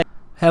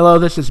Hello,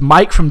 this is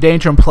Mike from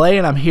Danger and Play,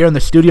 and I'm here in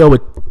the studio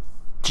with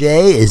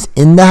Jay is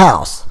in the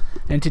house.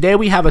 And today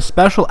we have a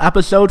special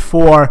episode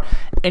for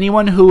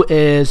anyone who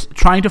is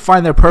trying to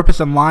find their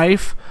purpose in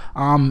life,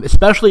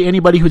 especially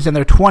anybody who's in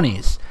their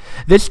 20s.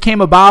 This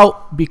came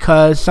about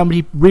because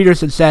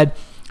readers had said,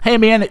 hey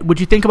man, would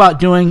you think about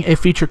doing a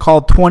feature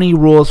called 20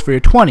 Rules for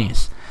Your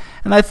 20s?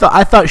 And I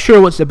thought,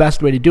 sure, what's the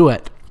best way to do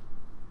it?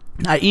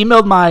 I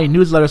emailed my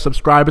newsletter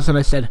subscribers and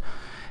I said,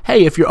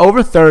 hey, if you're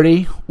over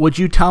 30, would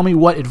you tell me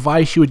what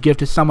advice you would give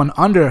to someone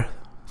under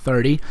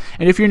 30?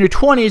 And if you're in your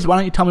 20s, why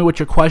don't you tell me what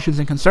your questions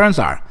and concerns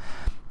are?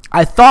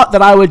 I thought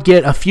that I would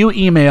get a few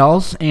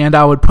emails and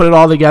I would put it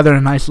all together in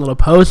a nice little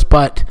post,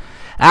 but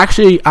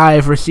actually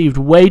I've received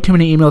way too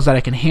many emails that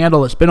I can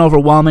handle. It's been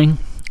overwhelming,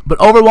 but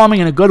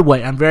overwhelming in a good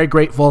way. I'm very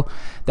grateful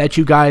that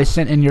you guys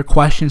sent in your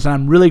questions, and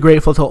I'm really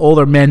grateful to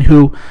older men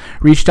who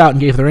reached out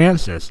and gave their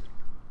answers.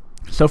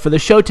 So for the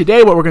show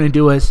today, what we're going to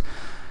do is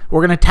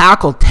we're going to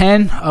tackle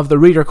 10 of the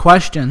reader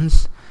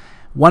questions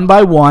one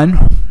by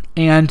one,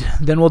 and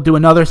then we'll do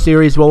another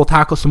series where we'll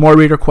tackle some more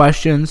reader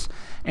questions,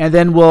 and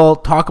then we'll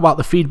talk about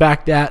the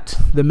feedback that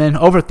the men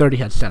over 30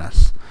 had sent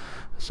us.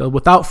 So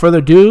without further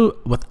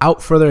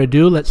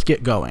ado, let's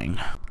get going.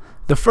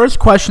 The first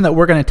question that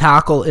we're going to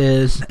tackle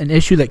is an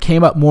issue that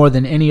came up more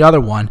than any other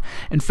one.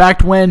 In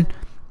fact, when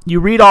you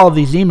read all of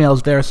these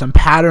emails, there are some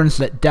patterns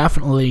that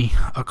definitely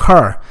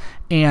occur.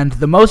 And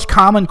the most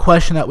common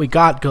question that we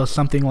got goes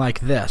something like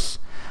this.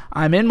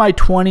 I'm in my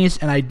 20s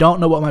and I don't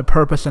know what my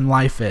purpose in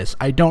life is.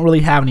 I don't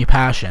really have any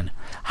passion.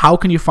 How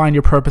can you find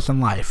your purpose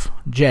in life?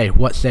 Jay,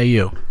 what say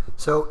you?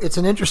 So it's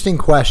an interesting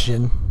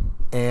question,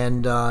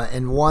 and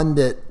one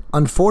that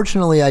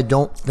unfortunately I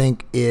don't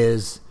think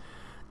is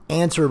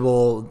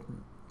answerable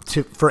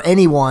for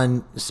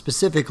anyone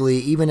specifically,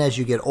 even as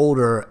you get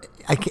older.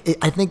 I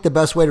think the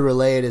best way to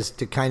relay it is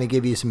to kind of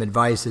give you some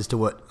advice as to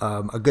what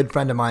a good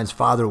friend of mine's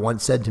father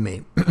once said to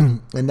me,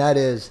 and that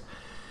is,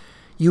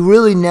 you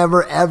really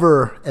never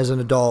ever, as an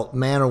adult,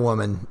 man or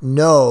woman,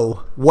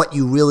 know what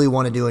you really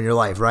want to do in your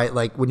life, right?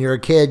 Like when you're a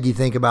kid, you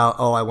think about,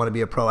 oh, I want to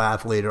be a pro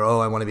athlete, or oh,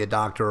 I want to be a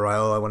doctor, or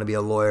oh, I want to be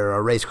a lawyer, or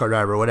a race car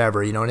driver, or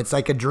whatever, and it's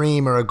like a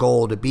dream or a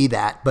goal to be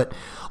that. But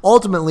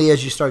ultimately,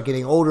 as you start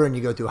getting older and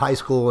you go through high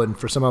school, and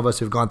for some of us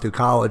who've gone through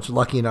college,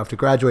 lucky enough to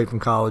graduate from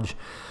college,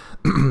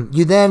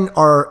 you then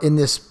are in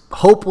this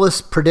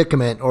hopeless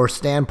predicament or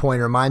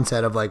standpoint or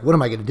mindset of like, what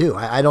am I going to do?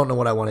 I don't know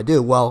what I want to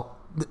do. Well,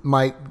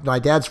 my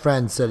dad's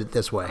friend said it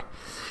this way.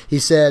 He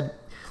said,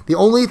 the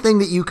only thing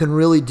that you can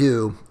really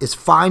do is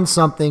find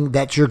something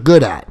that you're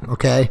good at,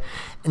 okay?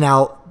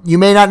 Now, you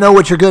may not know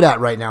what you're good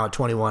at right now at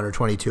 21 or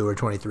 22 or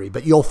 23,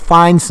 but you'll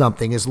find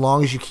something as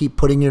long as you keep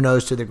putting your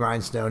nose to the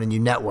grindstone and you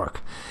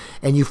network.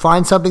 And you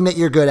find something that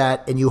you're good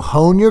at and you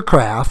hone your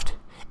craft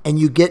and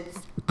you get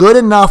good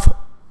enough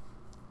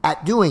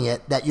at doing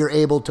it that you're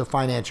able to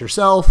finance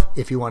yourself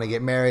if you want to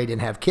get married and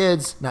have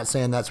kids. Not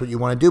saying that's what you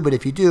want to do, but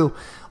if you do,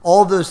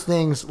 all those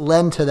things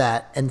lend to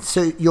that. And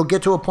so you'll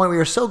get to a point where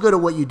you're so good at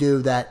what you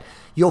do that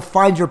you'll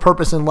find your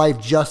purpose in life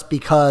just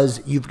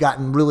because you've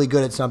gotten really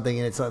good at something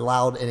and it's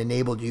allowed and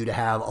enabled you to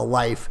have a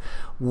life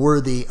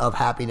worthy of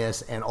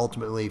happiness and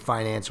ultimately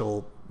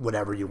financial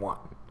whatever you want.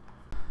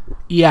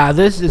 Yeah,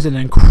 this is an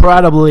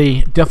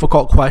incredibly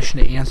difficult question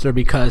to answer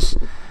because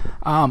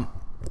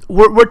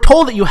we're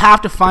told that you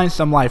have to find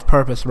some life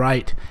purpose,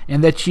 right?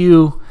 And that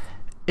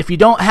if you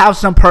don't have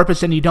some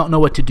purpose, then you don't know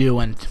what to do.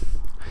 And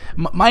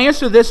my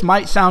answer to this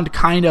might sound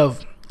kind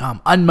of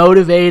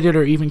unmotivated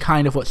or even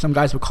kind of what some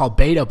guys would call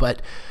beta,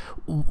 but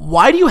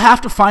why do you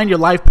have to find your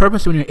life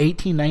purpose when you're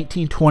 18,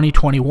 19, 20,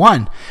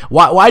 21?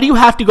 Why do you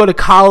have to go to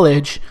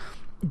college,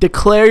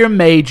 declare your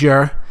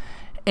major,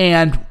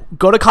 and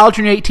go to college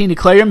when you're 18,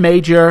 declare your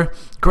major,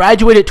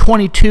 graduate at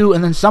 22,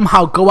 and then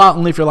somehow go out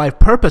and live your life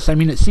purpose? I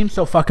mean, it seems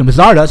so fucking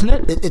bizarre, doesn't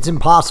it? It's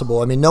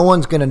impossible. I mean, no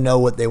one's going to know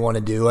what they want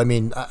to do. I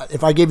mean,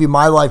 if I give you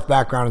my life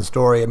background and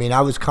story, I mean,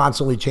 I was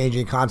constantly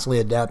changing, constantly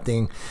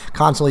adapting,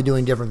 constantly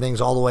doing different things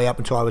all the way up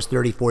until I was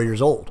 34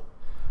 years old.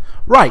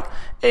 Right.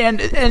 And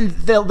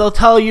they'll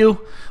tell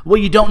you, well,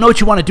 you don't know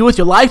what you want to do with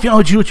your life. You don't know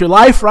what to do with your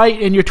life, right?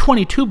 And you're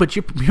 22, but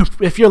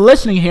if you're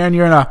listening here and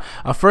you're in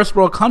a first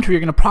world country,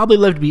 you're going to probably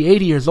live to be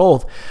 80 years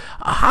old.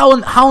 How in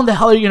the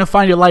hell are you going to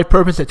find your life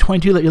purpose at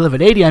 22 that you live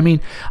at 80? I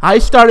mean, I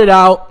started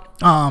out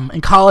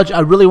in college.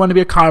 I really wanted to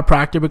be a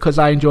chiropractor because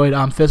I enjoyed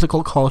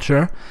physical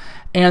culture.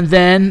 And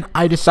then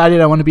I decided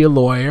I wanted to be a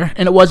lawyer.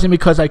 And it wasn't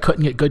because I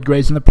couldn't get good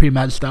grades in the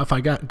pre-med stuff.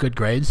 I got good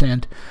grades.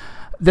 And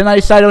then I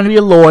decided I want to be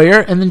a lawyer,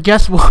 and then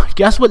guess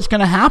what's going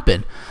to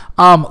happen?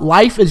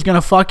 Life is going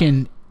to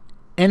fucking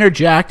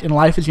interject, and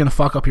life is going to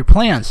fuck up your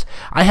plans.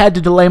 I had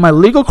to delay my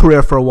legal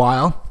career for a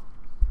while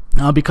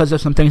because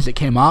of some things that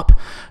came up.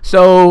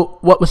 So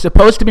what was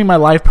supposed to be my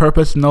life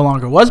purpose no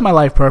longer was my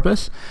life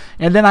purpose,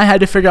 and then I had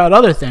to figure out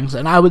other things.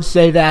 And I would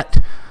say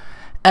that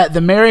at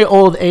the merry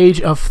old age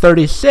of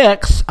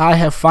 36, I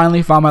have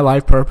finally found my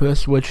life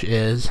purpose, which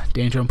is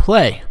Danger and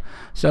Play.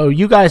 So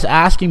you guys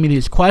asking me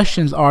these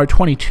questions are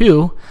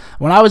 22.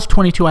 When I was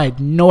 22, I had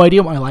no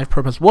idea what my life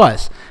purpose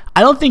was.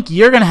 I don't think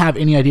you're going to have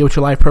any idea what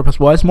your life purpose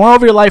was.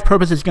 Moreover, your life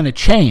purpose is going to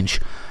change.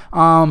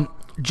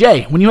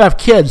 Jay, when you have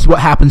kids, what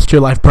happens to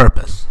your life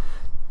purpose?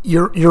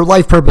 Your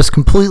life purpose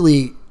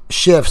completely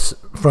shifts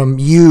from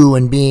you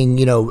and being,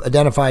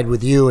 identified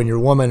with you and your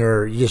woman,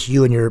 or just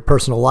you and your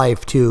personal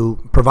life, to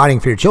providing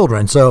for your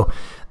children. So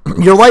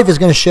your life is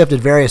going to shift at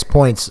various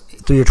points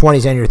through your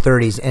 20s and your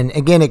 30s. And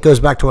again, it goes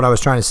back to what I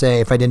was trying to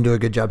say, if I didn't do a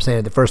good job saying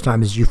it the first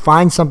time, is you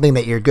find something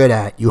that you're good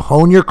at, you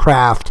hone your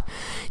craft,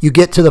 you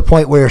get to the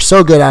point where you're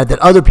so good at it that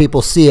other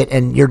people see it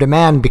and your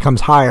demand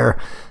becomes higher.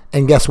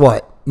 And guess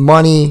what?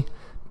 Money,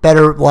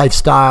 better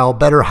lifestyle,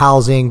 better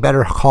housing,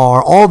 better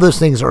car, all those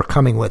things are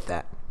coming with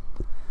that.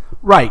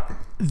 Right.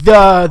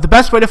 The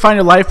best way to find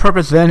your life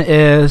purpose then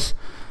is,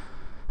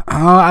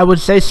 I would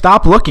say,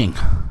 stop looking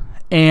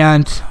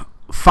and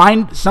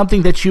find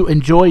something that you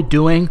enjoy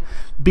doing.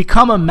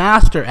 Become a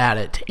master at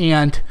it.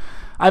 And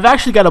I've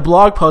actually got a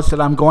blog post that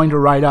I'm going to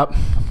write up,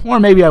 or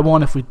maybe I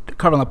won't if we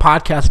cover on the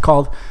podcast,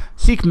 called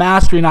Seek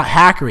Mastery, Not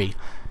Hackery.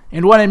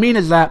 And what I mean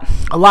is that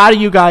a lot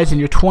of you guys in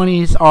your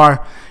 20s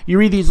you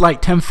read these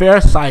like Tim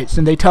Ferriss sites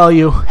and they tell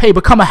you, hey,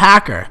 become a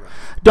hacker.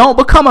 Don't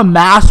become a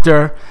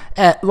master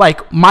at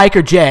like Mike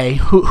or Jay,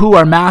 who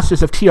are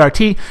masters of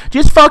TRT.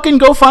 Just fucking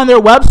go find their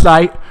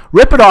website,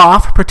 rip it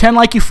off, pretend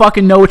like you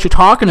fucking know what you're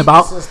talking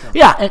about.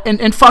 Yeah,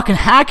 and fucking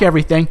hack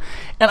everything.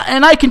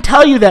 And I can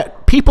tell you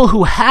that people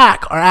who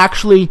hack are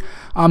actually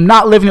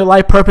not living their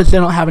life purpose. They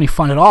don't have any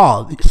fun at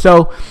all.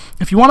 So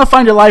if you want to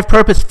find your life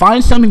purpose,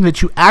 find something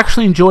that you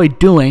actually enjoy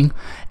doing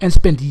and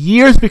spend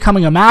years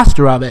becoming a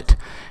master of it.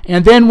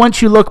 And then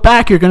once you look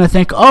back, you're going to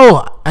think,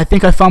 oh, I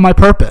think I found my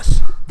purpose.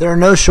 There are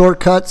no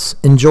shortcuts.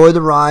 Enjoy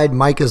the ride.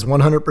 Mike is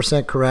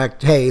 100%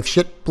 correct. Hey, if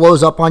shit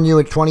blows up on you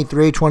at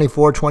 23,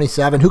 24,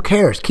 27, who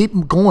cares?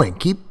 Keep going.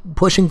 Keep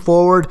pushing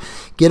forward.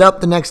 Get up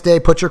the next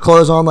day. Put your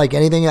clothes on like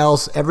anything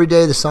else. Every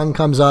day the sun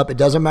comes up. It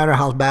doesn't matter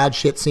how bad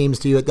shit seems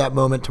to you at that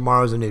moment.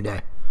 Tomorrow's a new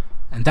day.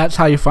 And that's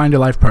how you find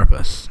your life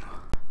purpose.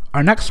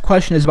 Our next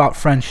question is about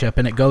friendship,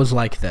 and it goes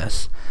like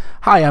this.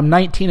 Hi, I'm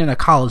 19 and a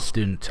college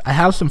student. I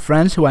have some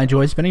friends who I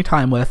enjoy spending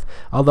time with.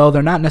 Although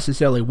they're not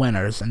necessarily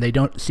winners and they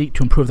don't seek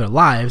to improve their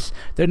lives,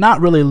 they're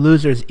not really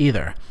losers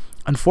either.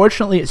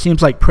 Unfortunately, it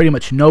seems like pretty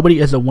much nobody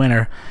is a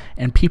winner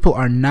and people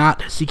are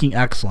not seeking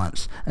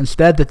excellence.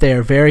 Instead, that they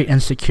are very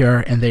insecure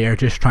and they are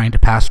just trying to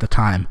pass the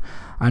time.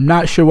 I'm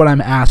not sure what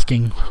I'm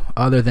asking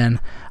other than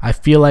I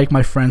feel like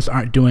my friends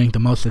aren't doing the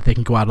most that they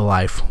can go out of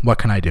life. What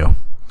can I do?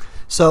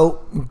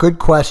 So, good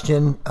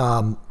question.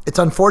 It's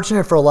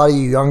unfortunate for a lot of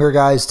you younger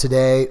guys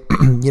today.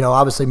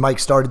 Obviously Mike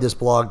started this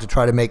blog to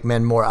try to make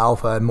men more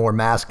alpha and more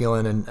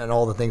masculine and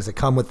all the things that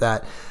come with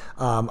that.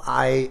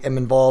 I am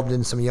involved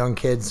in some young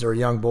kids or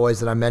young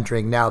boys that I'm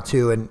mentoring now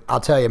too. And I'll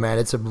tell you, man,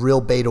 it's a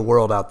real beta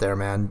world out there,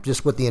 man.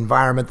 Just with the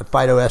environment, the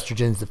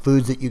phytoestrogens, the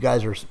foods that you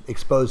guys are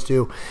exposed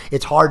to,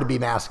 it's hard to be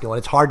masculine.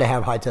 It's hard to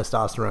have high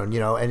testosterone,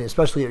 and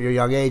especially at your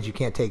young age, you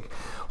can't take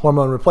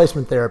hormone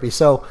replacement therapy.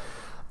 So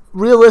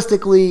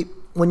realistically,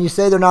 when you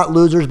say they're not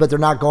losers, but they're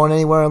not going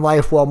anywhere in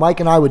life, well, Mike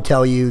and I would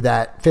tell you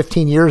that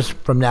 15 years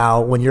from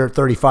now, when you're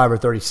 35 or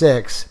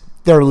 36,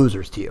 they're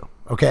losers to you,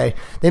 okay?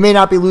 They may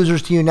not be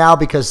losers to you now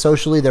because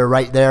socially they're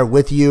right there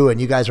with you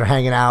and you guys are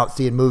hanging out,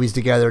 seeing movies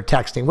together,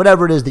 texting,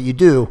 whatever it is that you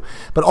do.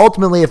 But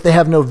ultimately, if they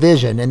have no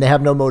vision and they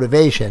have no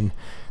motivation,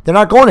 they're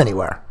not going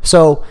anywhere.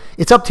 So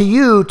it's up to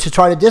you to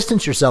try to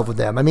distance yourself with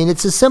them. I mean,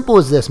 it's as simple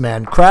as this,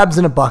 man. Crabs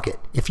in a bucket.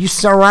 If you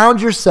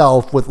surround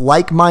yourself with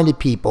like-minded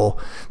people,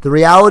 the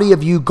reality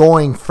of you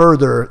going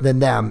further than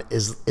them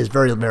is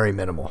very, very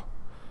minimal.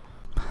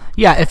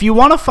 Yeah, if you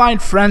want to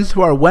find friends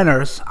who are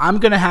winners, I'm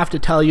going to have to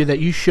tell you that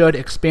you should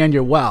expand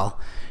your well.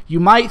 You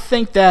might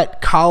think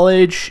that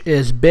college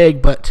is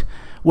big, but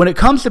when it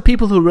comes to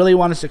people who really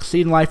want to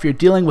succeed in life, you're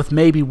dealing with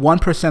maybe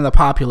 1% of the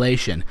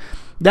population.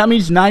 That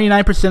means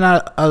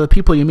 99% of the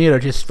people you meet are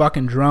just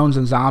fucking drones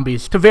and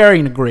zombies to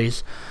varying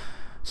degrees.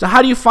 So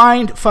how do you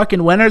find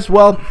fucking winners?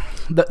 Well,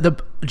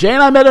 Jay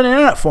and I met on an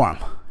internet forum.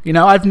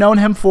 I've known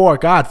him for,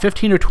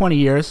 15 or 20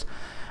 years.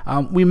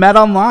 We met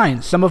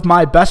online. Some of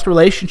my best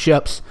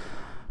relationships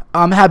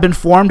have been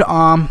formed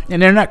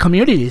in internet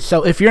communities.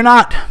 So if you're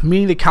not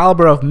meeting the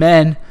caliber of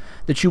men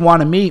that you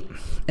want to meet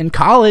in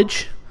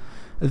college,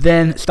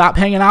 then stop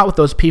hanging out with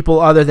those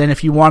people, other than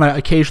if you want to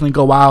occasionally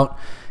go out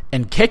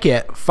and kick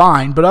it,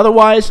 fine. But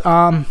otherwise,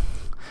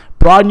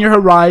 broaden your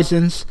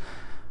horizons,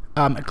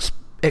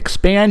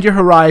 expand your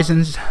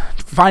horizons,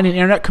 find an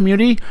internet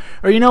community,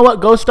 or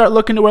go start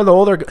looking to where the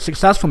older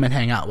successful men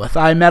hang out with.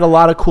 I met a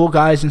lot of cool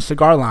guys in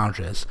cigar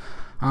lounges.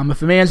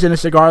 If a man's in a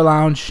cigar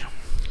lounge,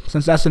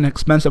 since that's an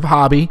expensive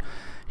hobby,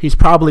 he's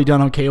probably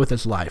done okay with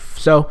his life.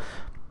 So,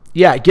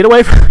 yeah, get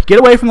away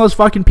from those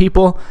fucking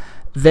people.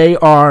 They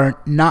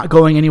are not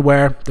going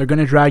anywhere. They're going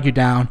to drag you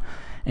down.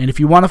 And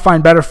if you want to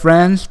find better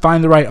friends,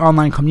 find the right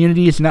online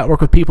communities, network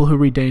with people who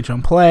read Danger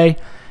and Play,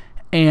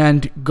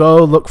 and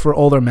go look for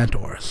older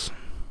mentors.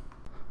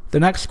 The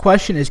next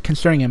question is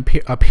concerning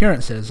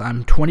appearances.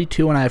 I'm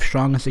 22 and I have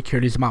strong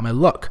insecurities about my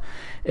look.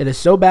 It is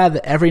so bad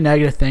that every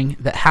negative thing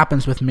that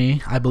happens with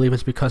me, I believe,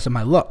 is because of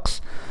my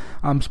looks.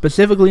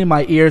 Specifically,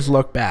 my ears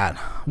look bad.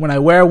 When I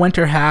wear a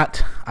winter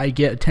hat, I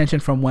get attention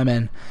from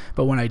women,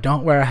 but when I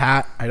don't wear a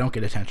hat, I don't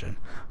get attention.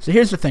 So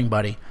here's the thing,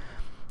 buddy.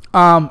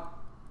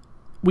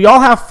 We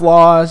all have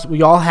flaws.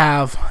 We all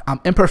have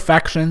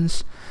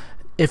imperfections.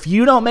 If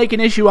you don't make an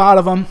issue out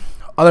of them,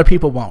 other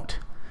people won't.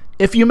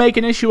 If you make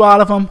an issue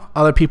out of them,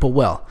 other people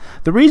will.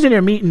 The reason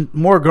you're meeting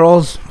more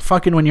girls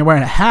fucking when you're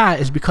wearing a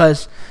hat is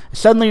because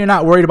suddenly you're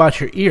not worried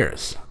about your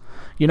ears.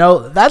 You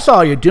know, that's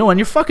all you're doing.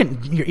 You're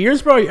fucking, your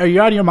ears, bro, are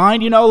you out of your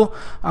mind? You know,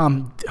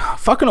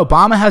 fucking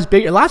Obama has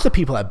big, lots of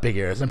people have big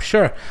ears, I'm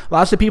sure.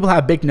 Lots of people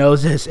have big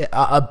noses.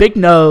 A big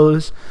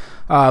nose,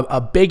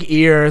 big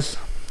ears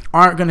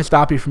aren't going to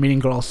stop you from meeting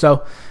girls.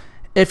 So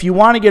if you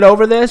want to get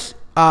over this,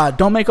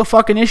 don't make a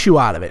fucking issue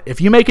out of it.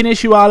 If you make an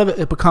issue out of it,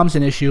 it becomes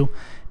an issue.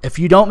 If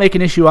you don't make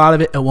an issue out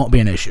of it, it won't be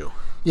an issue.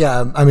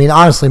 Yeah, I mean,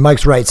 honestly,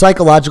 Mike's right.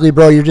 Psychologically,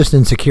 bro, you're just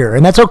insecure.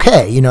 And that's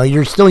okay. You know,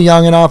 you're still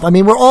young enough. I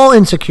mean, we're all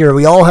insecure.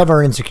 We all have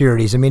our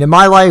insecurities. I mean, in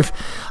my life,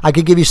 I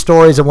could give you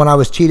stories of when I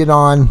was cheated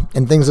on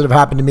and things that have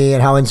happened to me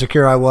and how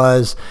insecure I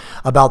was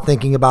about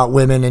thinking about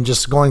women and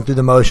just going through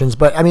the motions.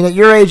 But, I mean, at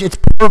your age, it's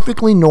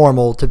perfectly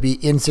normal to be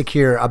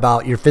insecure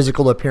about your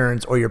physical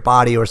appearance or your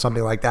body or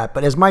something like that.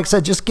 But as Mike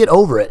said, just get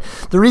over it.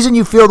 The reason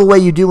you feel the way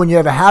you do when you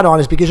have a hat on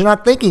is because you're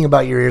not thinking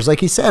about your ears, like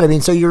he said. I mean,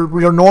 so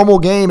your normal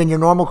game and your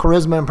normal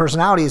charisma and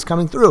personality is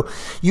coming through.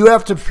 You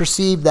have to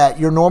perceive that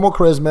your normal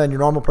charisma and your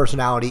normal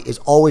personality is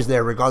always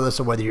there, regardless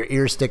of whether your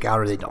ears stick out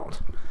or they don't.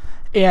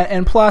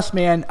 And plus,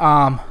 man,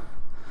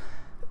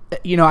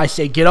 you know, I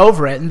say get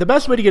over it. And the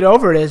best way to get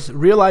over it is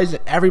realize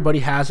that everybody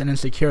has an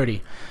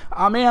insecurity.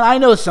 Man, I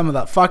know some of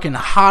the fucking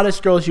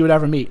hottest girls you would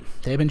ever meet.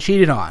 They've been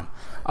cheated on.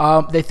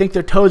 They think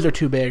their toes are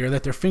too big or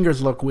that their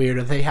fingers look weird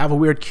or they have a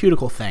weird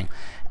cuticle thing.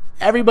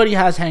 Everybody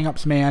has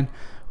hang-ups, man.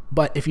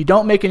 But if you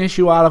don't make an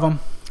issue out of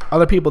them,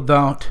 other people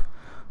don't.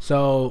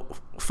 So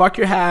fuck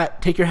your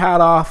hat, take your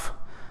hat off,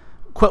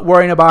 quit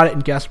worrying about it,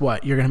 and guess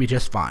what? You're going to be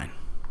just fine.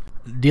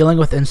 Dealing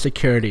with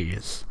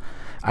insecurities.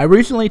 I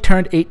recently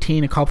turned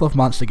 18 a couple of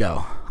months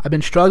ago. I've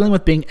been struggling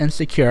with being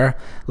insecure,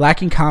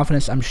 lacking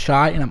confidence, I'm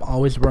shy, and I'm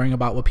always worrying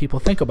about what people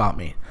think about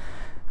me.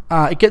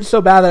 It gets so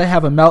bad that I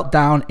have a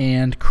meltdown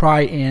and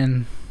cry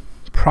in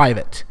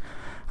private.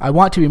 I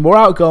want to be more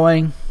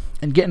outgoing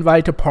and get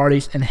invited to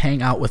parties and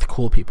hang out with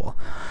cool people.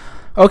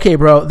 Okay,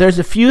 bro, there's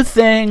a few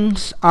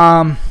things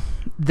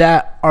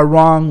that are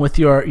wrong with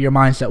your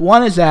mindset.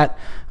 One is that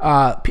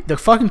the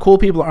fucking cool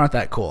people aren't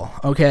that cool,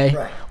 okay?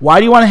 Right. Why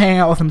do you want to hang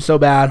out with them so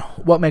bad?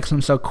 What makes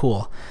them so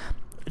cool?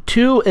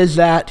 Two is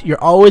that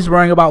you're always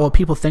worrying about what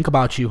people think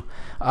about you.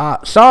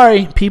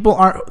 Sorry, people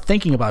aren't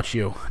thinking about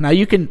you. Now,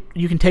 you can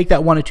take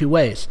that one of two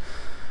ways.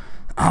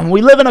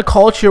 We live in a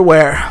culture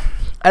where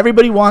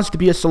everybody wants to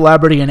be a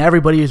celebrity and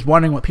everybody is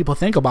wondering what people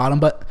think about them,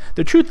 but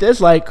the truth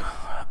is, like,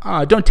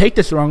 don't take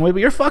this the wrong way,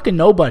 but you're fucking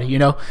nobody, you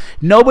know?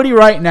 Nobody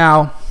right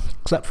now,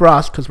 except for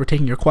us, because we're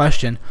taking your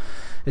question,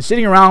 is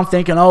sitting around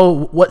thinking,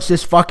 oh, what's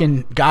this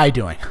fucking guy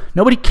doing?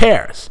 Nobody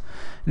cares.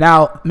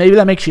 Now, maybe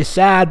that makes you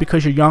sad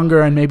because you're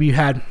younger and maybe you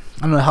had,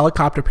 I don't know,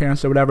 helicopter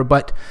parents or whatever,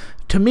 but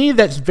to me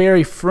that's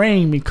very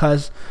freeing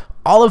because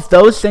all of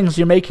those things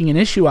you're making an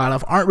issue out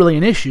of aren't really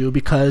an issue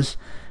because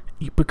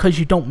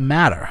you don't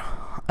matter.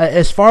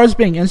 As far as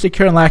being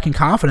insecure and lacking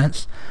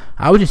confidence,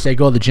 I would just say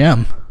go to the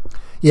gym.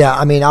 Yeah,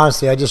 I mean,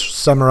 honestly,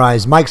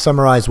 Mike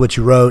summarized what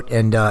you wrote,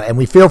 and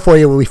we feel for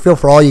you. We feel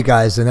for all you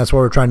guys, and that's why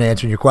we're trying to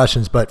answer your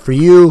questions. But for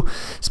you,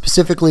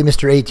 specifically,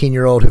 Mr.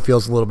 18-year-old who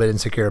feels a little bit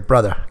insecure,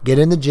 brother, get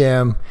in the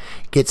gym,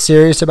 get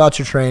serious about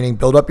your training,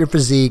 build up your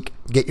physique,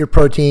 get your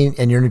protein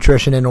and your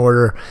nutrition in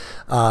order,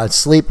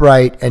 sleep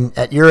right, and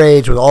at your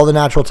age, with all the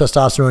natural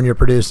testosterone you're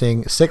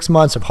producing, 6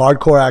 months of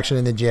hardcore action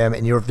in the gym,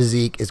 and your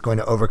physique is going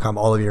to overcome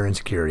all of your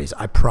insecurities.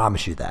 I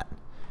promise you that.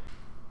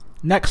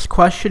 Next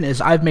question is,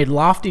 I've made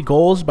lofty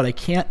goals, but I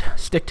can't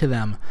stick to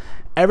them.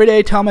 Every day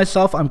I tell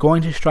myself I'm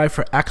going to strive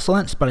for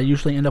excellence, but I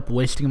usually end up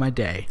wasting my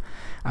day.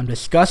 I'm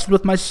disgusted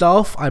with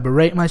myself. I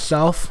berate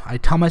myself. I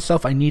tell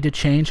myself I need to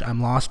change. I'm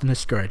lost and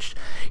discouraged.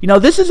 You know,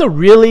 this is a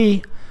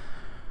really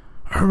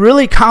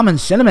common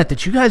sentiment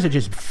that you guys are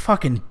just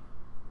fucking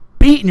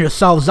beating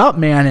yourselves up,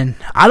 man. And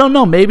I don't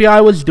know, maybe I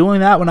was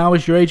doing that when I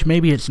was your age.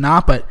 Maybe it's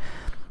not, but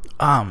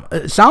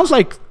it sounds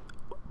like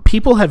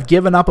people have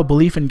given up a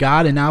belief in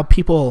God, and now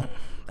people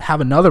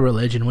have another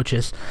religion, which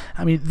is,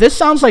 I mean, this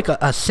sounds like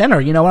a sinner.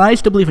 You know, when I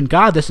used to believe in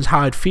God, this is how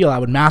I'd feel. I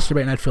would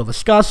masturbate and I'd feel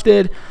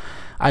disgusted.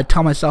 I'd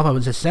tell myself I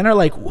was a sinner.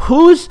 Like,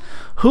 whose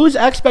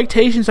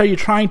expectations are you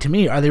trying to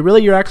meet? Are they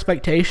really your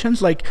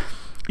expectations? Like,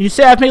 you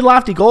say I've made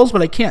lofty goals,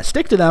 but I can't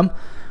stick to them.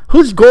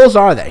 Whose goals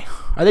are they?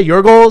 Are they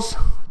your goals?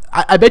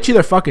 I bet you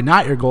they're fucking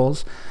not your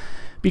goals,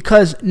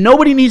 because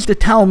nobody needs to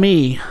tell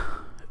me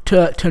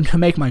to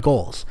make my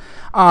goals.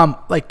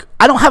 Like,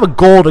 I don't have a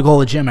goal to go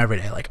to the gym every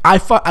day. Like,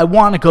 I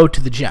want to go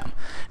to the gym.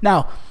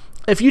 Now,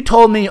 if you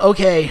told me,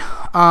 okay,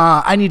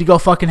 I need to go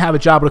fucking have a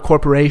job at a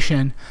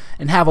corporation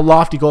and have a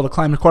lofty goal to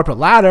climb the corporate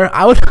ladder,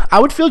 I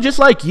would feel just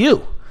like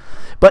you.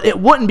 But it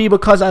wouldn't be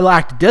because I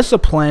lacked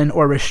discipline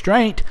or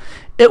restraint.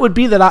 it would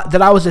be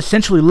that I was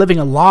essentially living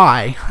a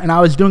lie, and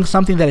I was doing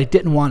something that I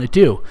didn't want to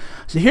do.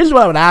 So here's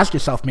what I would ask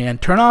yourself, man.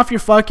 Turn off your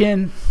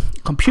fucking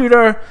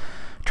computer,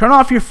 turn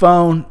off your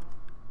phone,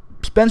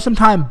 spend some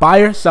time by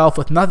yourself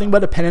with nothing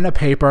but a pen and a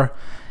paper,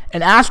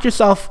 and ask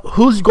yourself,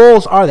 whose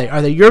goals are they?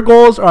 Are they your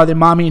goals, or are they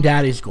mommy and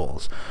daddy's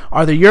goals?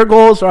 Are they your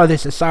goals, or are they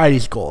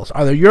society's goals?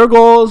 Are they your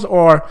goals,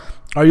 or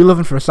are you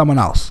living for someone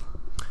else?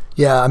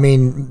 Yeah, I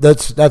mean,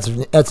 that's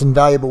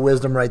invaluable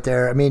wisdom right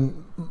there. I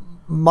mean,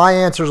 my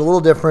answer is a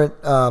little different.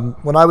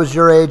 When I was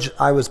your age,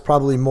 I was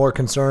probably more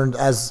concerned,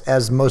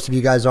 as most of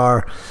you guys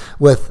are,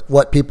 with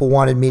what people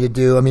wanted me to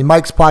do. I mean,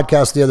 Mike's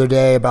podcast the other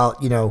day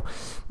about,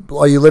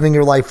 are you living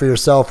your life for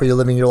yourself, or are you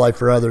living your life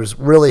for others,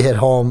 really hit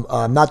home,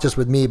 not just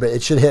with me, but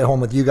it should hit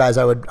home with you guys.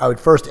 I would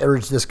first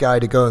urge this guy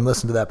to go and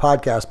listen to that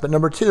podcast. But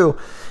number two,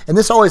 and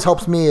this always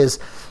helps me, is,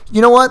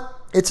 you know what?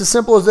 It's as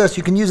simple as this.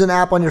 You can use an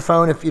app on your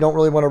phone if you don't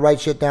really want to write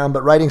shit down,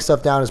 but writing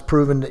stuff down is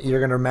proven that you're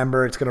going to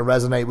remember. It's going to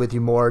resonate with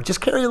you more. Just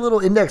carry a little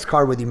index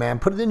card with you, man.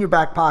 Put it in your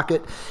back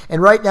pocket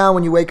and write down,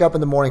 when you wake up in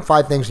the morning,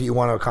 5 things that you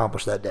want to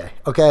accomplish that day,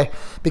 okay?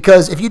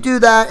 Because if you do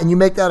that and you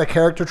make that a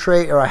character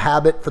trait or a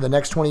habit for the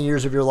next 20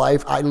 years of your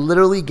life, I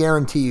literally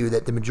guarantee you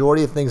that the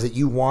majority of things that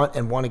you want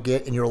and want to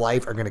get in your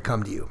life are going to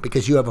come to you,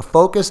 because you have a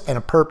focus and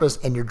a purpose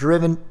and you're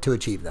driven to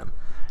achieve them.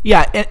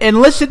 Yeah,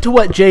 and listen to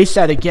what Jay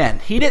said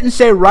again. He didn't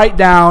say write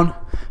down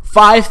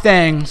 5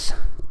 things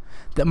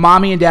that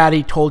mommy and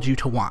daddy told you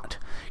to want.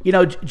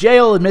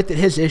 Jay will admit that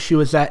his issue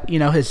is that,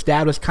 his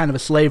dad was kind of a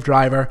slave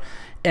driver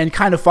and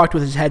kind of fucked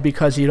with his head,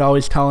 because he'd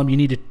always tell him, you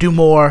need to do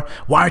more.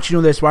 Why aren't you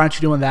doing this? Why aren't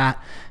you doing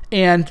that?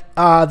 And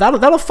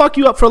that'll fuck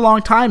you up for a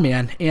long time,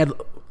 man. And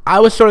I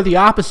was sort of the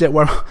opposite,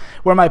 where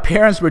my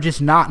parents were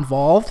just not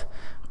involved.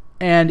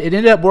 And it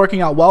ended up working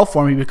out well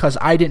for me, because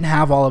I didn't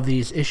have all of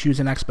these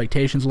issues and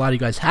expectations a lot of you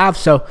guys have.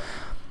 So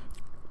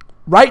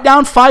write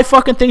down 5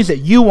 fucking things that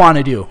you want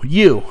to do.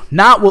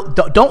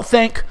 Don't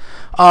think,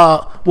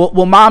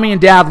 will mommy and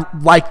dad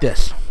like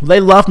this? Will they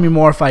love me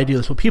more if I do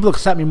this? Will people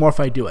accept me more if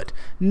I do it?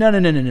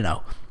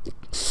 No.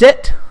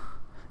 Sit,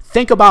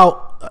 think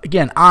about,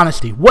 again,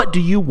 honesty. What do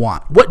you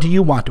want? What do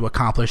you want to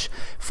accomplish?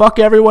 Fuck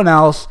everyone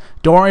else.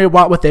 Don't worry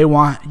about what they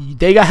want.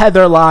 They had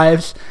their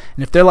lives,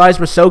 and if their lives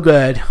were so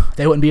good,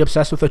 they wouldn't be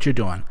obsessed with what you're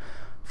doing.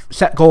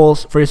 Set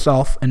goals for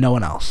yourself and no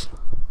one else.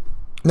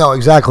 No,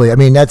 exactly. I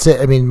mean, that's it.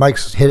 I mean,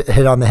 Mike's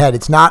hit on the head.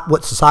 It's not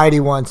what society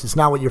wants. It's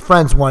not what your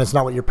friends want. It's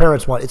not what your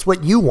parents want. It's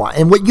what you want.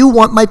 And what you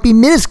want might be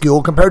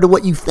minuscule compared to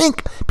what you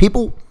think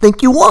people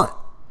think you want.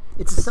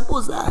 It's as simple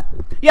as that.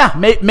 Yeah,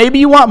 maybe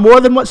you want more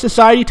than what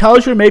society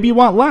tells you, or maybe you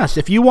want less.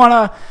 If you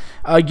want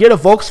to get a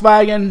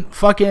Volkswagen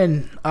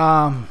fucking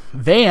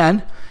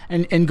van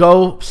and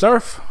go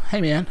surf,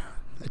 hey, man,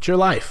 it's your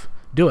life.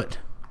 Do it.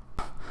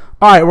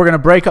 All right, we're going to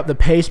break up the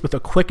pace with a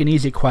quick and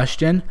easy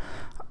question,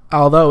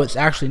 although it's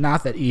actually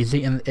not that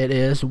easy, and it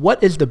is,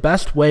 what is the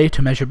best way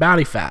to measure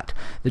body fat?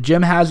 The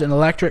gym has an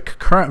electric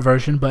current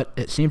version, but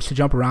it seems to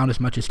jump around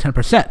as much as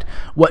 10%.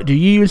 What do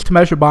you use to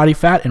measure body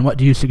fat, and what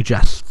do you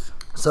suggest?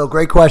 So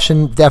great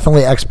question.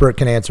 Definitely expert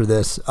can answer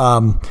this.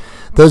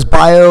 Those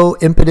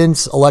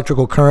bioimpedance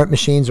electrical current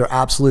machines are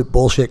absolute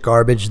bullshit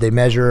garbage. They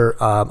measure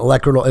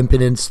electrical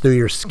impedance through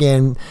your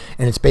skin,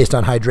 and it's based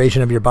on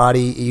hydration of your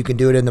body. You can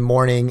do it in the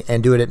morning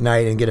and do it at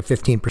night and get a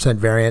 15%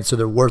 variance, so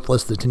they're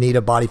worthless. The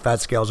Tanita body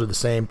fat scales are the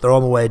same. Throw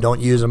them away. Don't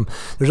use them.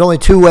 There's only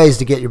 2 ways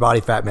to get your body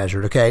fat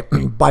measured, okay?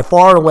 By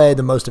far and away,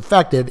 the most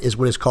effective is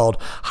what is called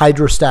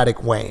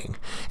hydrostatic weighing.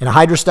 And a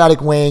hydrostatic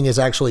weighing is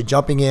actually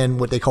jumping in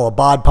what they call a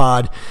bod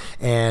pod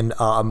and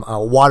a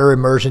water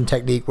immersion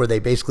technique, where they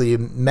basically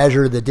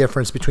measure the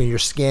difference between your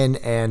skin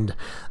and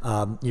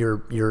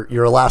your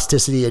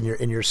elasticity in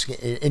your skin,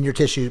 in your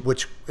tissue,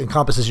 which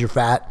encompasses your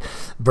fat,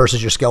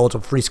 versus your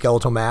free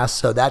skeletal mass.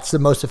 So that's the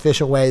most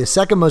efficient way. The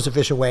second most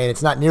efficient way, and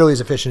it's not nearly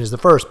as efficient as the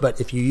first, but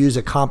if you use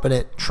a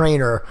competent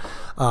trainer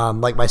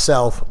like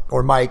myself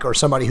or Mike or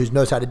somebody who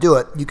knows how to do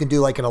it, you can do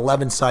like an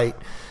 11-site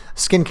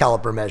skin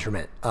caliper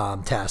measurement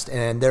test.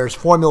 And there's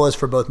formulas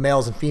for both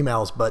males and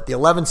females, but the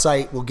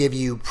 11-site will give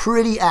you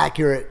pretty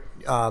accurate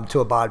to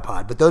a bod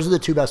pod. But those are the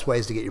 2 best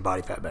ways to get your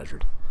body fat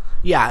measured.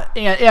 Yeah,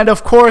 and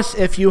of course,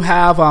 if you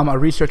have a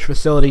research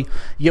facility,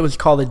 you get what's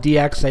called a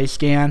DXA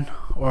scan,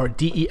 or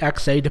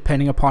DEXA,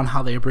 depending upon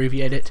how they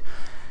abbreviate it,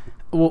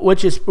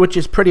 which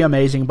is pretty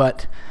amazing.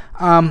 But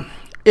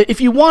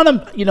if you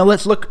want to,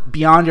 let's look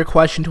beyond your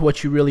question to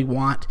what you really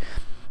want.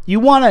 You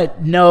want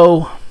to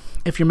know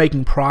if you're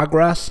making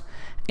progress,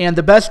 and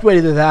the best way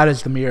to do that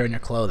is the mirror in your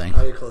clothing.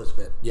 How your clothes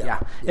fit. Yeah.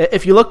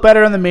 If you look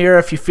better in the mirror,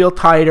 if you feel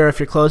tighter, if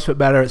your clothes fit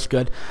better, it's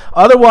good.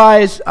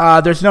 Otherwise,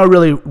 there's no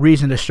really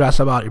reason to stress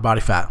about your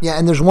body fat. Yeah,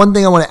 and there's one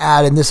thing I want to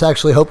add, and this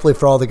actually, hopefully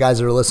for all the guys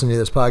that are listening to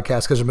this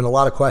podcast, because there's been a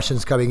lot of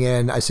questions coming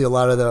in. I see a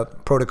lot of the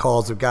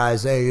protocols of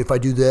guys, hey, if I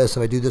do this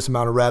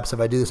amount of reps, if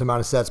I do this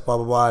amount of sets, blah,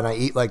 blah, blah, and I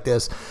eat like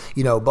this,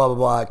 blah, blah,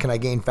 blah, can I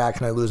gain fat,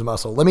 can I lose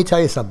muscle? Let me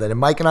tell you something, and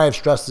Mike and I have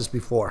stressed this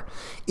before.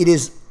 It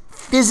is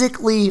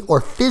physically or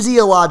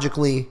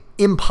physiologically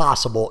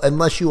impossible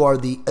unless you are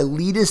the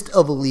elitist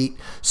of elite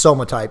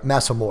soma type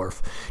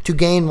mesomorph to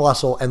gain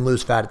muscle and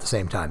lose fat at the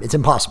same time. It's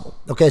impossible.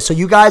 Okay, so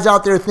you guys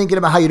out there thinking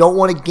about how you don't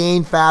want to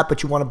gain fat,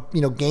 but you want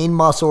to, gain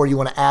muscle or you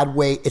want to add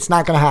weight, it's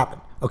not going to happen.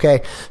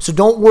 Okay, so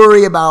don't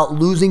worry about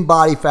losing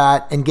body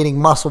fat and getting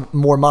muscle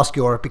more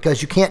muscular,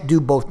 because you can't do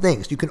both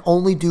things. You can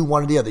only do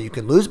one or the other. You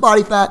can lose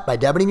body fat by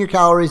debiting your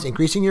calories,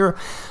 increasing your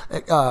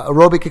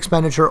aerobic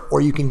expenditure,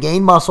 or you can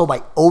gain muscle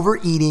by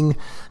overeating,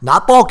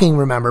 not bulking,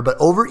 remember, but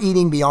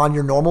overeating beyond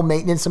your normal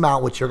maintenance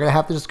amount, which you're going to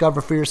have to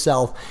discover for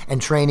yourself,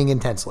 and training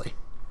intensely.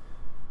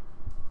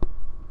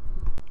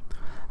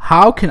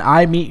 How can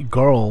I meet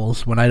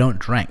girls when I don't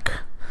drink?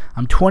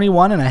 I'm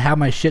 21 and I have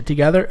my shit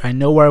together. I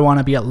know where I want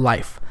to be at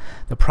life.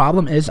 The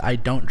problem is I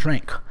don't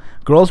drink.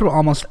 Girls will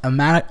almost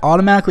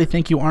automatically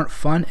think you aren't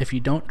fun if you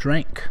don't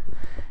drink,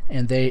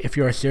 and if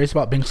you are serious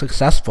about being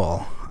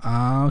successful.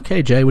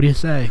 Okay, Jay, what do you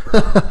say?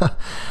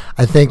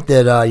 I think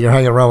that you're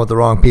hanging around with the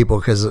wrong people,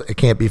 because it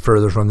can't be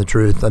further from the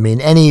truth. I mean,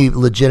 any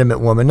legitimate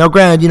woman. Now,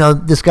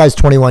 granted, this guy's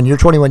 21. You're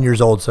 21 years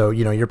old, so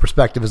your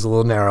perspective is a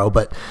little narrow.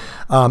 But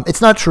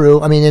it's not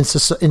true. I mean, in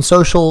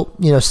social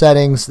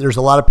settings, there's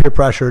a lot of peer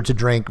pressure to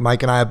drink.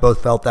 Mike and I have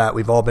both felt that.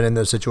 We've all been in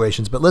those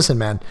situations. But listen,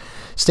 man,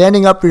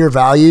 standing up for your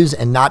values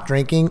and not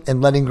drinking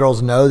and letting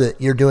girls know that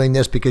you're doing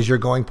this because you're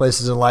going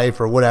places in life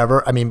or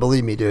whatever. I mean,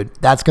 believe me, dude,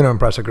 that's going to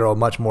impress a girl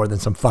much more than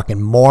some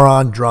fucking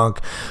moron drunk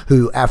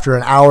who, after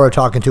an hour of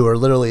talking to her,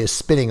 literally is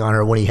spitting on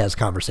her when he has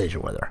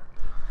conversation with her.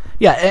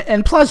 Yeah,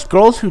 and plus,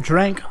 girls who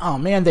drink, oh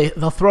man,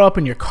 they'll throw up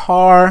in your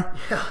car.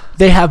 Yeah.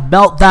 They have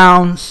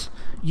meltdowns.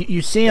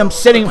 You see them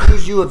sitting.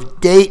 Accuse you of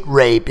date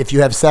rape if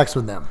you have sex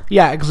with them.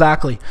 Yeah,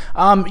 exactly.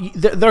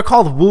 They're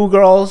called woo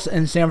girls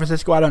in San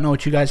Francisco. I don't know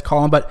what you guys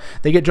call them, but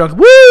they get drunk,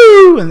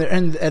 woo,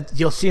 and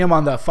you'll see them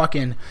on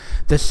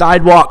the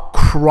sidewalk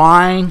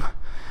crying.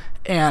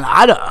 And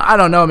I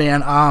don't know,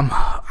 man.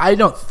 I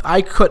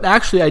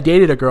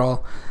dated a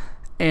girl,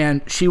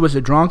 and she was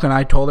a drunk, and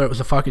I told her it was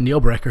a fucking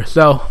deal breaker.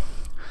 So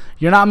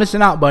you're not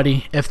missing out,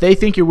 buddy. If they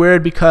think you're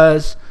weird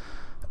because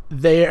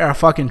they are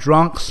fucking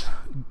drunks,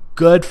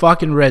 good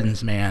fucking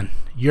riddance, man.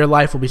 Your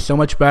life will be so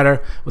much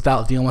better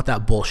without dealing with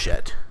that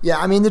bullshit. Yeah,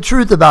 I mean, the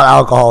truth about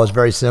alcohol is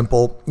very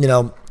simple.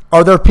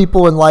 Are there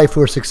people in life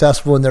who are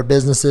successful in their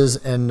businesses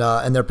and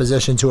their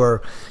positions who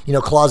are,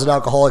 closet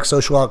alcoholics,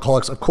 social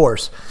alcoholics? Of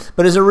course.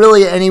 But is it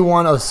really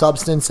anyone of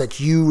substance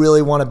that you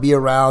really want to be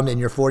around in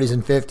your 40s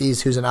and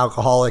 50s who's an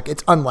alcoholic?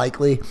 It's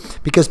unlikely,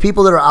 because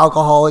people that are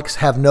alcoholics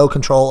have no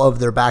control of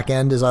their back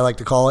end, as I like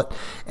to call it,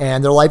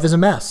 and their life is a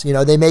mess.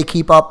 They may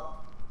keep up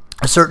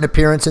a certain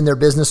appearance in their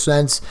business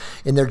sense,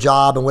 in their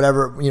job, and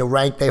whatever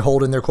rank they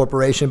hold in their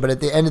corporation. But at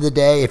the end of the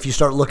day, if you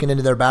start looking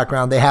into their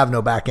background, they have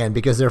no back end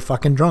because they're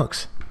fucking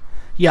drunks.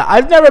 Yeah,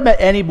 I've never met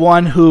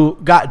anyone who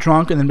got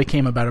drunk and then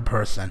became a better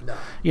person.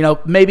 No.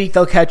 Maybe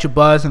they'll catch a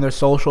buzz and they're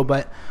social,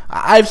 but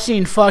I've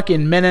seen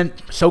fucking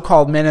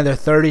so-called men in their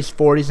 30s,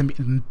 40s,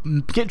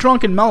 and get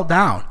drunk and melt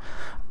down.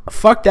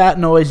 Fuck that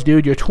noise,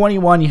 dude. You're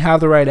 21. You have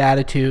the right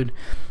attitude.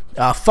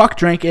 Fuck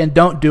drinking.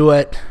 Don't do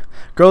it.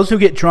 Girls who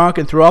get drunk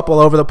and throw up all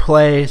over the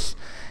place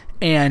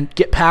and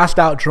get passed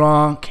out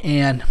drunk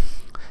and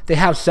they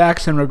have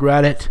sex and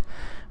regret it,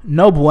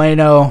 no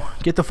bueno.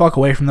 Get the fuck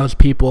away from those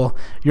people.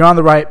 You're on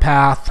the right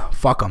path.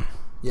 Fuck them.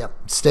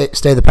 Yep.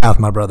 Stay the path,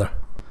 my brother.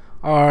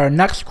 Our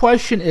next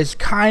question is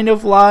kind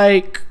of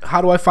like,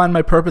 how do I find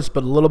my purpose,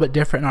 but a little bit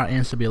different, and our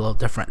answer will be a little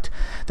different.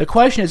 The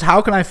question is,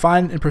 how can I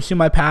find and pursue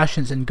my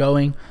passions and go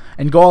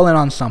all in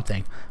on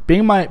something?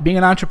 Being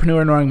an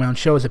entrepreneur and running my own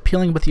show is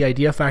appealing, but the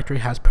idea factory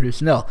has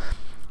produced nil.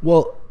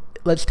 Well,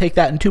 let's take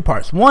that in two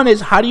parts. One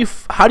is, how do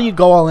you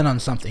go all in on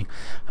something?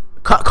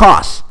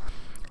 Costs.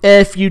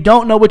 If you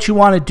don't know what you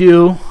want to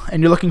do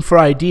and you're looking for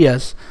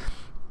ideas,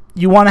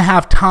 you want to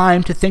have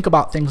time to think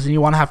about things, and you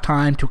want to have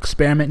time to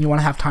experiment, and you want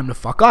to have time to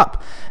fuck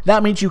up.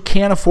 That means you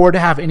can't afford to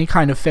have any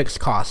kind of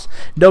fixed costs.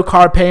 No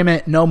car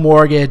payment, no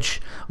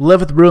mortgage, live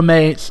with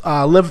roommates,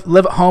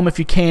 live at home if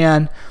you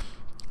can,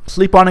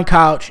 sleep on a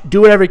couch,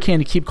 do whatever you can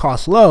to keep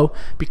costs low,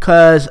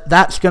 because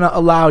that's going to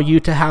allow you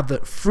to have the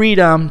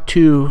freedom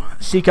to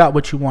seek out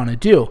what you want to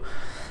do.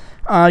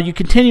 You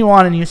continue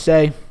on and you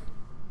say,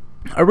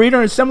 a reader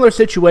in a similar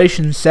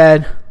situation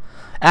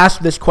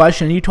asked this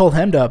question, and you told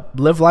him to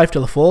live life to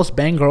the fullest,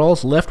 bang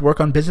girls, lift, work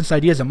on business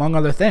ideas, among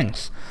other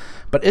things.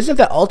 But isn't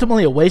that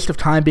ultimately a waste of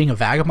time being a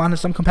vagabond in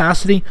some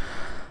capacity?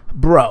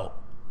 Bro,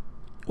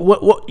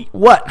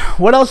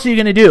 what else are you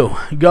gonna do?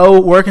 Go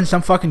work in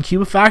some fucking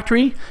Cuba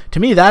factory? To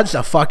me, that's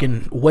a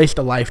fucking waste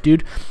of life,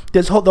 dude.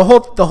 The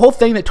whole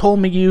thing that told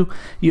me you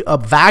a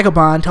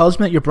vagabond tells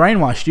me that you're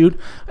brainwashed, dude.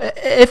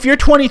 If you're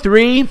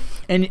 23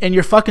 and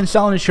you're fucking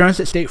selling insurance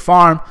at State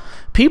Farm,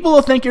 people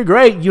will think you're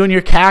great. You and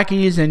your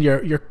khakis and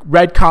your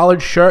red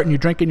collared shirt, and you're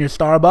drinking your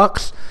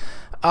Starbucks.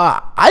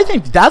 I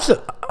think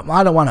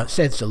I don't want to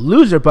say it's a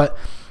loser, but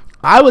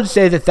I would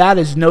say that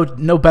is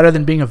no better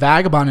than being a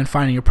vagabond and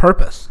finding your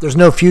purpose. There's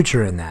no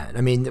future in that.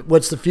 I mean,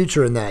 what's the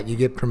future in that? You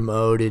get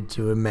promoted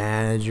to a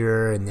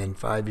manager, and then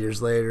 5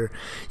 years later,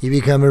 you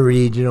become a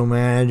regional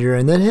manager,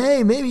 and then,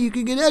 hey, maybe you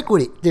could get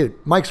equity. Dude,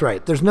 Mike's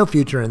right. There's no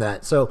future in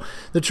that. So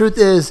the truth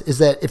is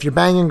that if you're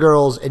banging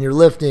girls and you're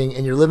lifting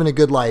and you're living a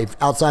good life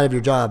outside of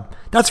your job,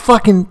 that's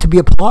fucking to be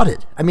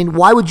applauded. I mean,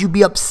 why would you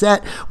be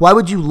upset? Why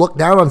would you look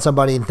down on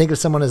somebody and think of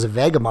someone as a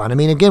vagabond? I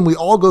mean, again, we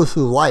all go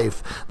through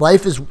life.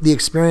 Life is the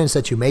experience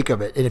that you make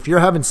of it. And if you're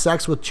having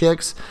sex with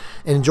chicks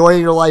and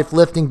enjoying your life,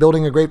 lifting,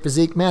 building a great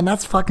physique, man,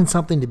 that's fucking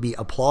something to be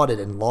applauded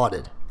and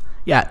lauded.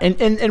 Yeah,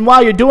 and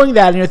while you're doing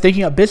that and you're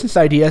thinking of business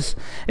ideas,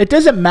 it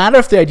doesn't matter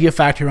if the idea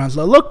factory runs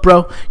low. Look,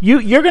 bro,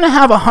 you're going to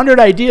have 100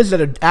 ideas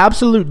that are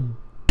absolute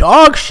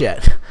dog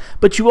shit,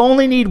 but you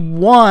only need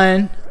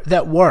one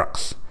that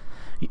works.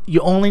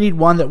 You only need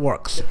one that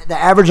works. The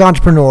average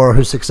entrepreneur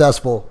who's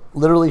successful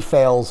literally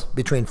fails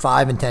between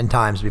 5 and 10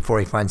 times before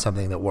he finds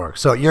something that works.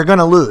 So you're going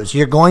to lose.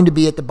 You're going to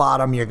be at the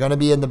bottom. You're going to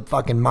be in the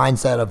fucking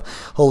mindset of,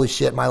 holy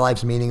shit, my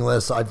life's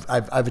meaningless.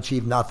 I've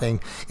achieved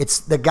nothing. It's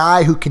the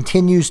guy who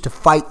continues to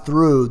fight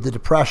through the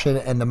depression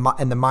and the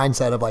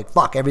mindset of like,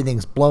 fuck,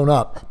 everything's blown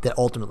up that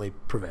ultimately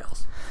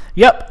prevails.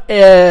 Yep.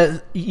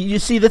 You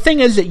see, the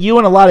thing is that you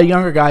and a lot of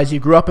younger guys, you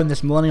grew up in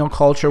this millennial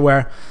culture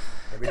where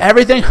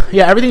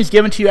everything's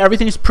given to you.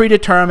 Everything's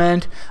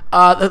predetermined.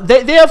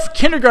 They have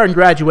kindergarten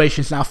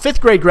graduations now, 5th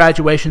grade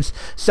graduations.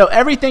 So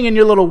everything in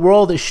your little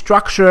world is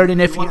structured.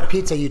 And if you want a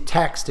pizza, you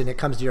text and it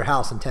comes to your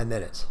house in 10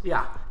 minutes.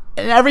 Yeah.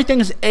 And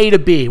everything's A to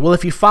B. Well,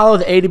 if you follow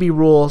the A to B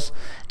rules,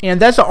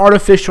 and that's an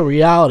artificial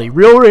reality.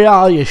 Real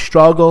reality is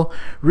struggle.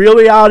 Real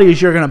reality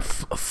is you're going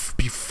to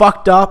be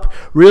fucked up.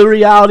 Real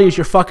reality is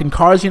your fucking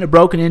car's going to get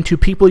broken into.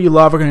 People you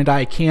love are going to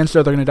die of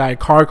cancer. They're going to die of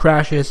car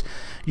crashes.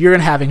 You're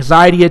going to have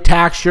anxiety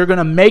attacks. You're going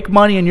to make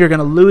money and you're going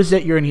to lose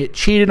it. You're going to get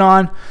cheated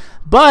on.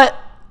 But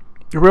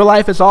real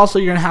life is also,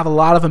 you're going to have a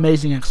lot of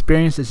amazing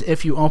experiences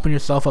if you open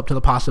yourself up to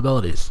the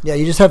possibilities. Yeah,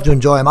 you just have to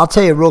enjoy them. I'll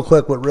tell you real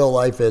quick what real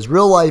life is.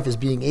 Real life is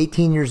being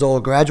 18 years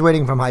old,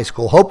 graduating from high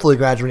school, hopefully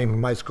graduating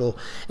from high school,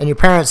 and your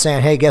parents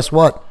saying, hey, guess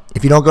what?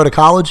 If you don't go to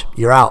college,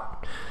 you're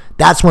out.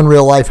 That's when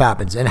real life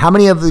happens. And how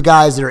many of the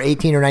guys that are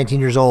 18 or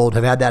 19 years old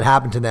have had that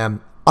happen to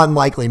them?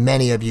 Unlikely,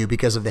 many of you,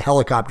 because of the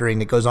helicoptering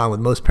that goes on with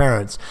most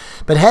parents.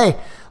 But hey,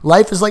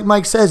 life is like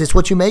Mike says, it's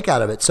what you make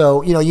out of it.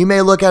 So, you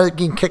may look at it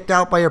getting kicked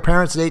out by your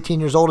parents at 18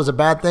 years old as a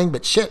bad thing,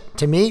 but shit,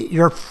 to me,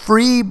 you're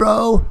free,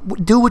 bro.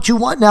 Do what you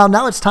want now.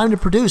 Now it's time to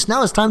produce.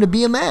 Now it's time to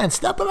be a man.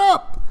 Step it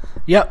up.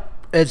 Yep.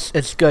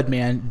 It's good,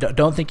 man.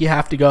 Don't think you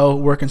have to go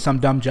work in some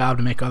dumb job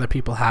to make other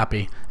people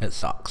happy. It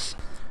sucks.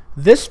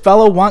 This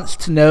fellow wants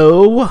to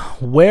know,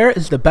 where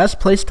is the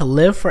best place to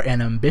live for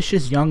an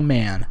ambitious young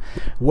man?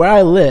 Where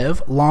I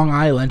live, Long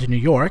Island, New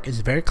York, is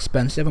very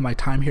expensive and my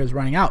time here is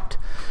running out.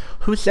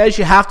 Who says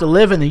you have to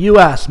live in the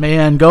U.S.,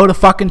 man? Go to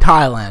fucking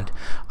Thailand.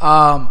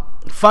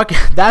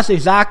 That's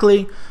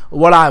exactly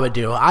what I would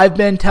do. I've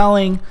been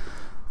telling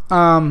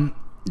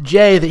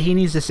Jay that he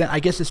needs to send, I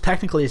guess it's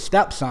technically his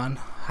stepson,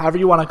 however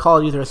you want to call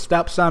it, either a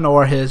stepson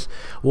or his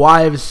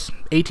wife's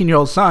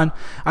 18-year-old son.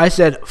 I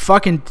said,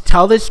 fucking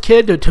tell this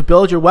kid to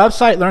build your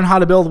website, learn how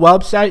to build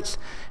websites,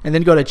 and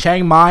then go to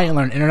Chiang Mai and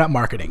learn internet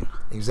marketing.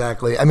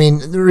 Exactly. I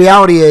mean, the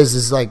reality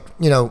is like,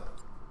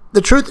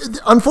 the truth,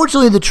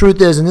 unfortunately, the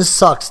truth is, and this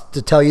sucks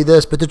to tell you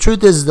this, but the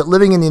truth is that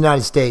living in the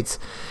United States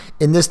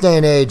in this day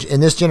and age, in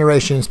this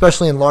generation,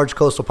 especially in large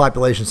coastal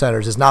population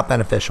centers, is not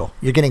beneficial.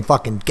 You're getting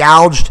fucking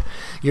gouged.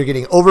 You're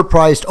getting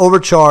overpriced,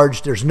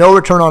 overcharged. There's no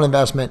return on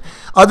investment.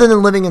 Other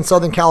than living in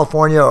Southern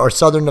California or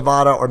Southern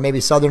Nevada or maybe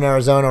Southern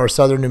Arizona or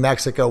Southern New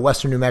Mexico,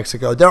 Western New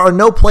Mexico, there are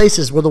no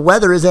places where the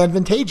weather is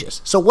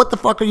advantageous. So what the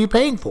fuck are you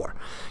paying for?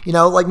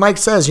 Like Mike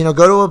says,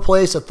 go to a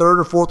place, a third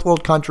or fourth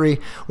world country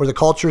where the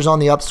culture is on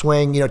the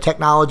upswing,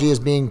 technology is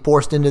being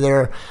forced into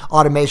their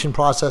automation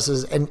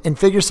processes and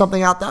figure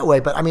something out that way.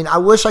 But I mean, I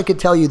wish I could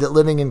tell you that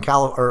living in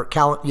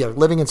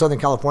living in Southern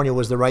California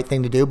was the right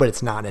thing to do, but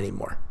it's not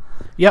anymore.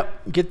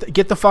 Yep,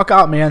 get the fuck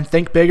out, man.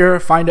 Think bigger.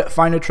 Find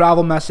a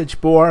travel message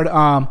board.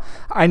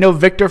 I know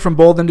Victor from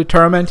Bold and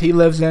Determined. He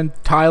lives in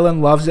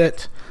Thailand, loves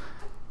it.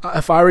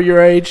 If I were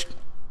your age,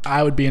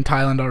 I would be in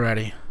Thailand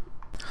already.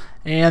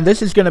 And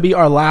this is going to be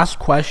our last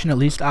question, at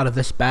least out of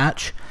this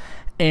batch.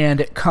 And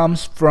it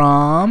comes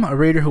from a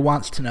reader who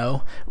wants to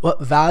know,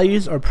 what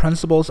values or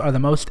principles are the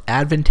most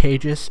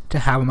advantageous to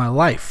have in my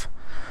life?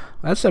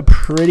 That's a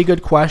pretty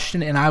good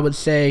question, and I would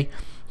say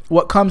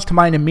what comes to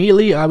mind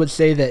immediately, I would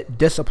say that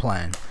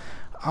discipline.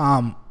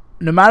 No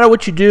matter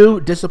what you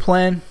do,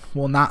 discipline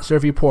will not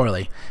serve you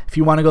poorly. If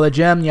you want to go to the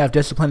gym, you have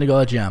discipline to go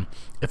to the gym.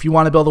 If you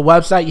want to build a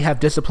website, you have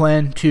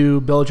discipline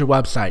to build your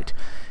website.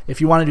 If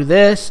you want to do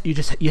this,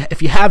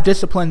 if you have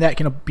discipline, that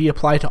can be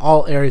applied to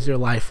all areas of your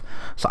life.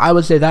 So I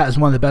would say that is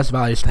one of the best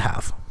values to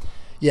have.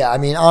 Yeah, I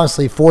mean,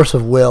 honestly, force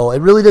of will. It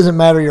really doesn't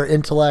matter your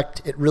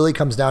intellect. It really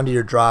comes down to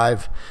your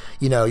drive,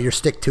 your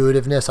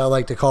stick-to-itiveness, I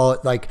like to call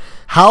it. Like,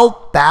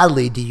 how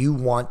badly do you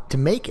want to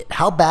make it?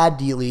 How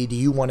badly do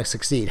you want to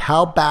succeed?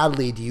 How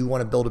badly do you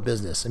want to build a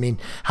business? I mean,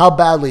 how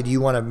badly do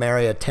you want to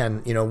marry a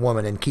 10,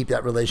 woman and keep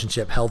that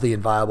relationship healthy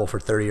and viable for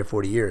 30 or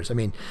 40 years? I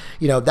mean,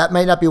 that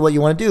might not be what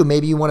you want to do.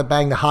 Maybe you want to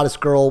bang the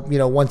hottest girl,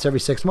 once every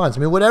 6 months.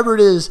 I mean, whatever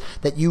it is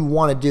that you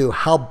want to do,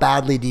 how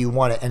badly do you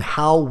want it? And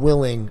how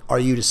willing are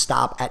you to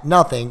stop at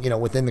nothing,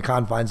 within the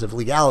confines of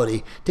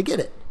legality to get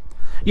it?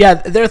 Yeah,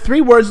 there are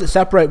 3 words that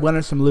separate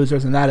winners from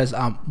losers, and that is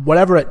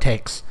whatever it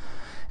takes.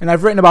 And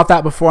I've written about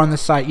that before on the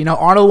site.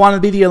 Arnold wanted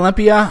to be the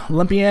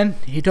Olympian.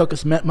 He took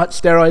as much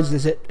steroids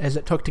as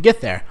it took to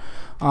get there.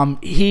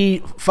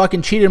 He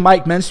fucking cheated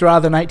Mike Minster out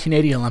of the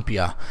 1980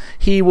 Olympia.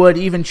 He would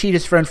even cheat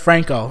his friend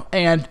Franco.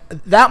 And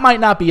that might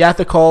not be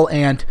ethical,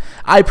 and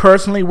I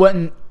personally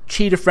wouldn't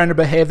cheat a friend or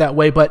behave that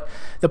way, but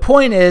the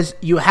point is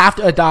you have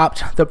to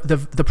adopt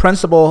the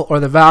principle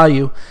or the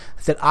value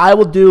that I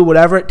will do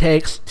whatever it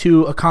takes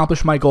to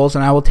accomplish my goals,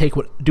 and I will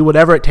do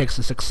whatever it takes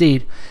to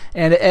succeed.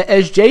 And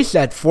as Jay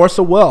said, force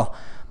of will.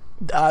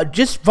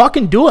 Just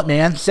fucking do it,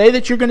 man. Say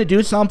that you're going to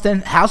do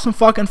something, have some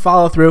fucking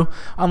follow through,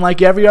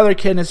 unlike every other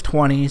kid in his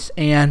 20s,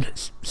 and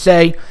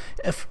say,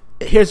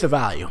 here's the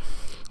value.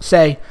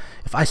 Say,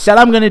 if I said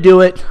I'm going to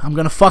do it, I'm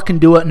going to fucking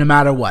do it no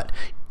matter what.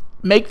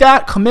 Make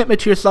that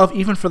commitment to yourself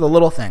even for the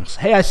little things.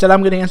 Hey, I said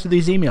I'm going to answer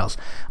these emails.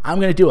 I'm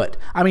going to do it.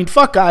 I mean,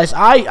 fuck, guys.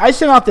 I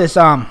sent out this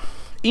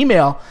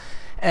email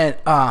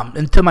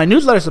and to my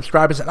newsletter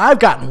subscribers, and I've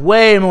gotten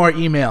way more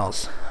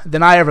emails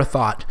than I ever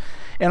thought.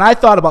 And I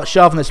thought about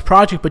shelving this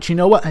project, but you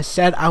know what? I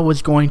said I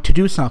was going to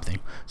do something.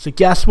 So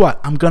guess what?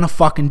 I'm going to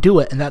fucking do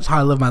it, and that's how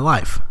I live my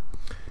life.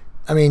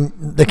 I mean,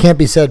 that can't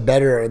be said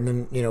better. And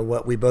then,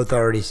 what we both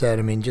already said.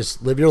 I mean,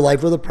 just live your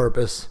life with a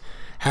purpose.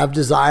 Have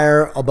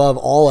desire above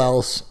all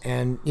else,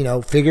 and,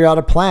 figure out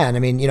a plan. I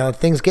mean, if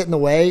things get in the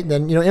way,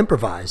 then,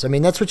 improvise. I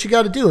mean, that's what you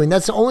got to do. And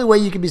that's the only way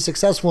you can be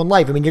successful in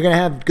life. I mean, you're going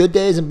to have good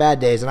days and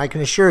bad days. And I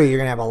can assure you're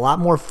going to have a lot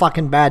more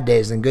fucking bad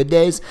days than good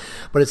days.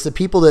 But it's the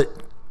people that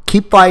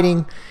keep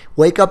fighting,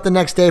 wake up the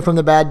next day from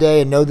the bad day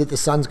and know that the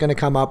sun's going to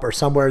come up, or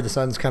somewhere the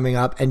sun's coming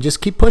up, and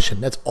just keep pushing.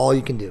 That's all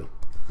you can do.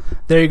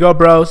 There you go,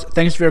 bros.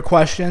 Thanks for your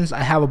questions. I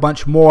have a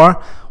bunch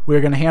more.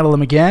 We're going to handle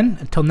them again.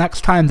 Until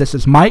next time, this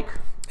is Mike.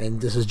 And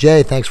this is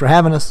Jay. Thanks for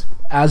having us.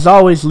 As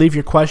always, leave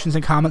your questions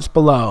and comments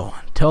below.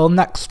 Till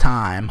next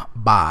time,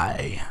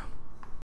 bye.